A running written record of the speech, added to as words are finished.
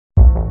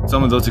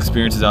Some of those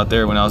experiences out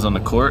there when I was on the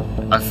court,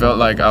 I felt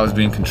like I was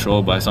being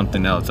controlled by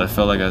something else. I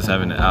felt like I was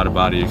having an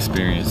out-of-body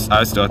experience.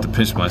 I still have to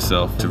pinch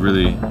myself to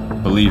really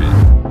believe it.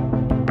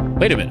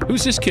 Wait a minute,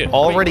 who's this kid?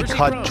 Already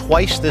cut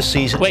twice this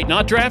season. Wait,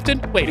 not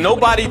drafted? Wait.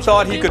 Nobody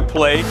thought he could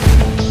play.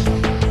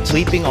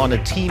 Sleeping on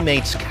a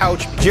teammate's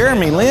couch.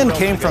 Jeremy Lin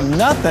came from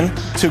nothing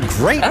to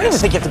greatness. I don't even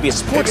think you have to be a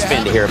sports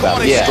fan to hear about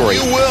this story.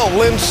 You will.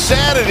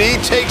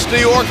 Linsanity takes New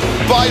York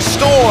by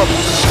storm.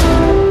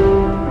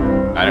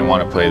 I didn't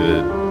want to play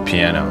the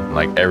piano.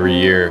 Like every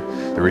year,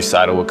 the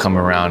recital would come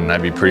around and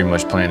I'd be pretty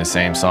much playing the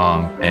same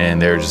song.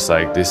 And they were just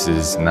like, this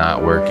is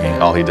not working.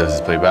 All he does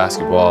is play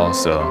basketball,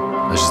 so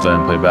let's just let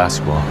him play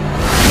basketball.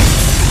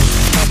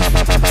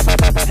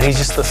 And he's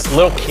just this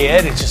little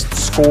kid who just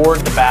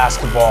scored the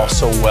basketball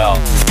so well.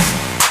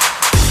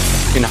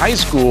 In high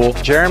school,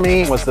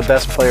 Jeremy was the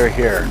best player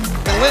here.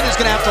 And Lin is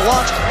going to have to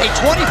launch a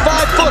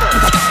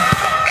 25-footer.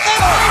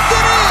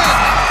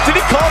 And Did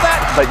he call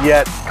that? But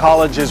yet,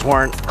 colleges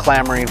weren't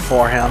clamoring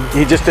for him.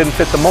 He just didn't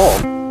fit the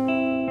mold.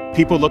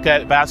 People look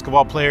at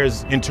basketball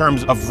players in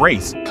terms of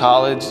race.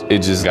 College,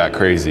 it just got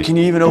crazy. Can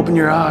you even open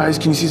your eyes?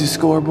 Can you see the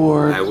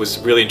scoreboard? I was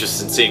really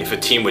interested in seeing if a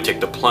team would take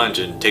the plunge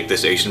and take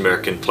this Asian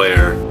American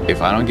player.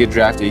 If I don't get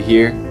drafted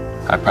here,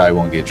 I probably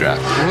won't get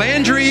drafted.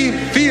 Landry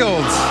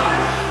Fields.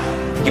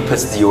 He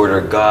puts the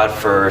order God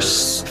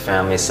first,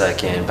 family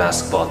second,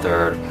 basketball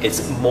third.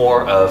 It's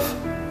more of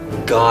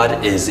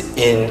God is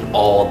in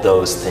all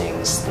those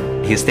things.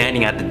 He was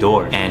standing at the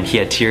door and he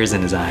had tears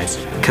in his eyes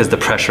because the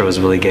pressure was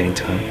really getting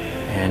to him.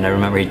 And I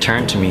remember he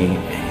turned to me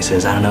and he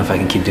says, I don't know if I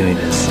can keep doing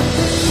this.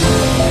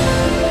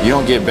 You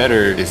don't get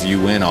better if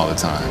you win all the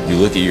time. You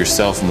look at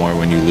yourself more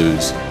when you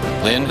lose.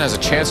 Lin has a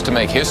chance to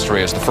make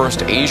history as the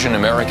first Asian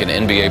American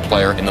NBA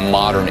player in the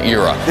modern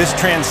era. This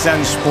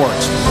transcends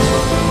sports.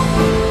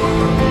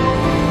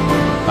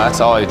 That's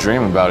all I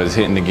dream about is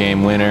hitting the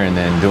game winner and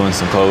then doing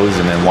some pose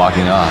and then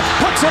walking off.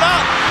 puts it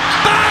up.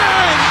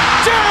 Bang!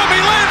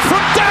 Jeremy Lin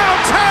from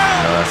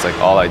downtown. That's like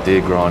all I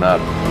did growing up.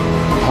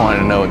 I wanted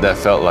to know what that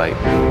felt like.